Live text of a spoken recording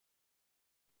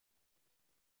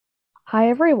Hi,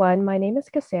 everyone. My name is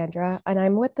Cassandra, and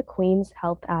I'm with the Queen's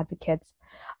Health Advocates.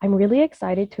 I'm really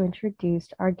excited to introduce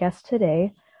our guest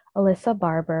today, Alissa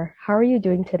Barber. How are you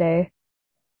doing today?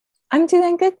 I'm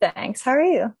doing good, thanks. How are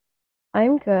you?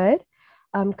 I'm good.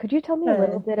 Could you tell me a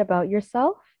little Good. bit about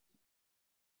yourself?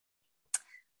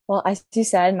 Well, as you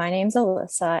said, my name's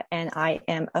Alyssa, and I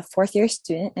am a fourth year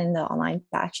student in the online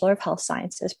Bachelor of Health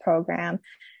Sciences program.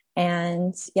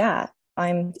 And yeah,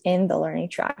 I'm in the learning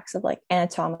tracks of like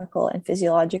anatomical and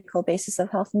physiological basis of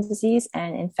health and disease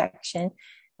and infection,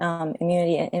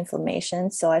 immunity, and inflammation.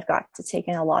 So I've got to take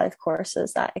in a lot of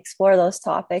courses that explore those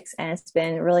topics, and it's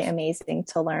been really amazing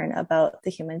to learn about the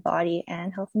human body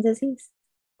and health and disease.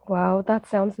 Wow, that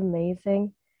sounds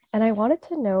amazing. And I wanted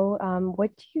to know,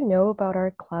 what do you know about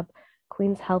our club,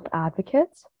 Queen's Health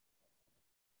Advocates?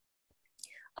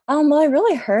 Well, I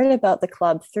really heard about the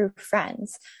club through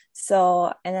friends.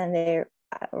 So, and then they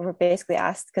were basically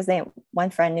asked because one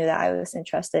friend knew that I was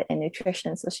interested in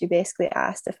nutrition. So she basically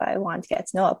asked if I wanted to get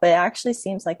to know it. But it actually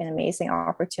seems like an amazing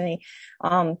opportunity.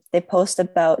 They post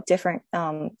about different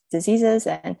diseases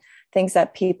and things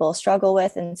that people struggle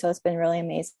with. And so it's been really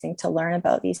amazing to learn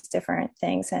about these different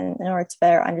things and in order to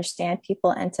better understand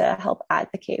people and to help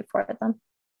advocate for them.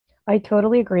 I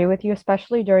totally agree with you,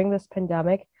 especially during this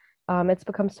pandemic. It's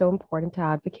become so important to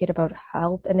advocate about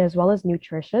health and as well as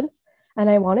nutrition. And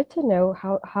I wanted to know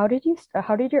how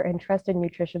did your interest in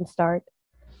nutrition start?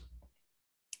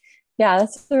 Yeah,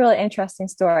 that's a really interesting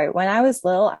story. When I was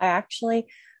little,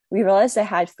 we realized I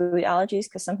had food allergies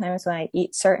because sometimes when I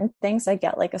eat certain things, I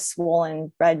get like a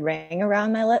swollen red ring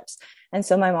around my lips. And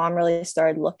so my mom really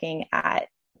started looking at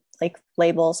like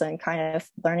labels and kind of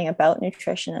learning about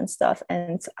nutrition and stuff.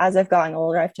 And as I've gotten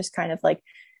older, I've just kind of like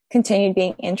continued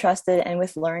being interested and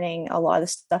with learning a lot of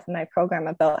stuff in my program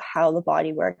about how the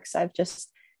body works. I've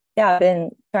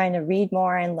been trying to read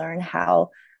more and learn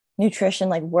how nutrition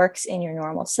like works in your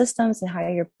normal systems and how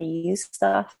your body uses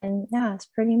stuff. And yeah, it's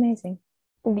pretty amazing.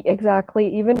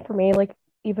 Exactly. Even for me, like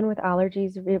even with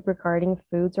allergies regarding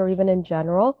foods or even in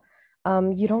general,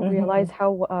 you don't realize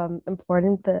Mm-hmm. how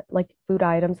important the like food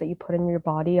items that you put in your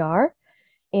body are.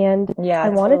 And I Yeah,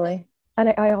 wanted totally. And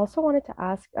I also wanted to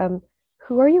ask,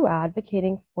 who are you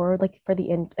advocating for, like for the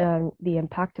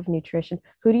impact of nutrition?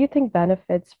 Who do you think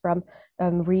benefits from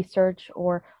research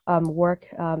or work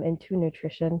into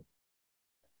nutrition?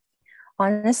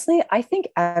 Honestly, I think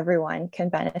everyone can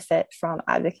benefit from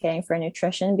advocating for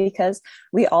nutrition because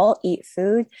we all eat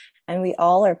food and we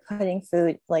all are putting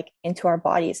food like into our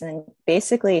bodies. And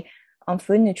basically,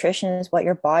 food nutrition is what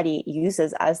your body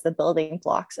uses as the building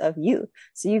blocks of you.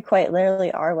 So you quite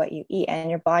literally are what you eat, and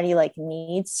your body like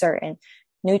needs certain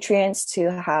nutrients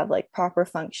to have like proper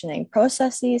functioning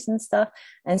processes and stuff.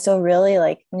 And so really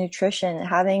like nutrition,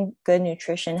 having good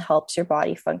nutrition helps your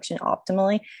body function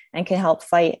optimally and can help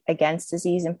fight against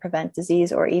disease and prevent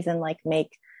disease, or even like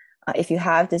make, if you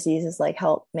have diseases, like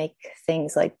help make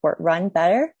things like run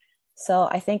better. So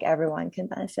I think everyone can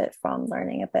benefit from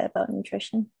learning a bit about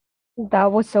nutrition.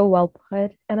 That was so well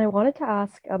put. And I wanted to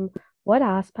ask, what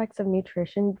aspects of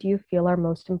nutrition do you feel are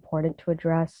most important to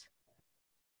address?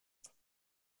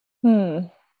 Hmm.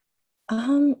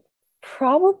 Um,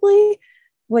 Probably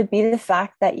would be the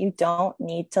fact that you don't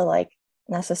need to like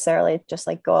necessarily just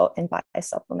like go out and buy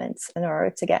supplements in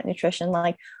order to get nutrition.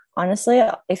 Like honestly,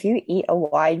 if you eat a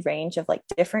wide range of like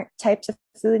different types of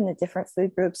food and the different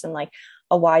food groups and like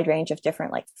a wide range of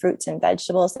different like fruits and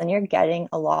vegetables, then you're getting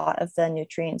a lot of the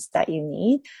nutrients that you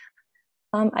need.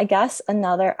 I guess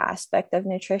another aspect of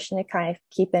nutrition to kind of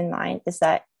keep in mind is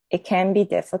that it can be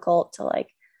difficult to like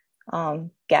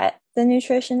get the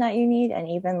nutrition that you need, and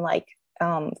even like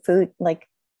food like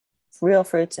real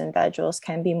fruits and vegetables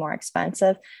can be more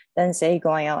expensive than say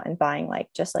going out and buying like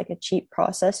just like a cheap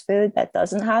processed food that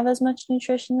doesn't have as much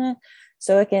nutrition in it.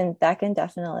 So that can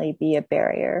definitely be a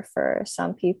barrier for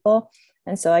some people.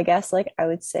 And so I guess like I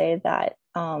would say that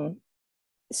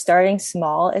starting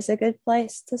small is a good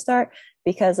place to start,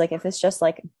 because like if it's just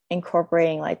like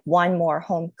incorporating like one more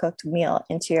home cooked meal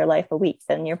into your life a week,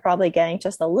 then you're probably getting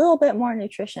just a little bit more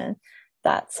nutrition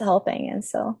that's helping. And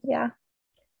so yeah.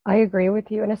 I agree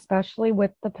with you, and especially with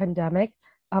the pandemic,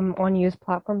 on news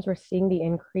platforms, we're seeing the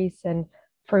increase in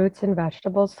fruits and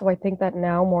vegetables. So I think that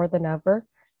now more than ever,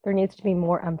 there needs to be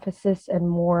more emphasis and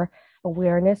more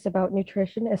awareness about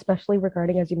nutrition, especially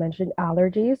regarding, as you mentioned,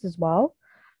 allergies as well,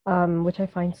 which I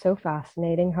find so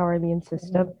fascinating how our immune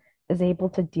system Mhm. is able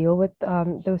to deal with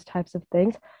those types of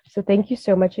things. So thank you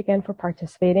so much again for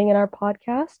participating in our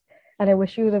podcast, and I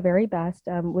wish you the very best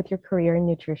with your career in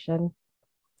nutrition.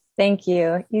 Thank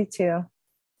you. You too.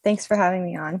 Thanks for having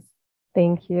me on.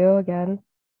 Thank you again.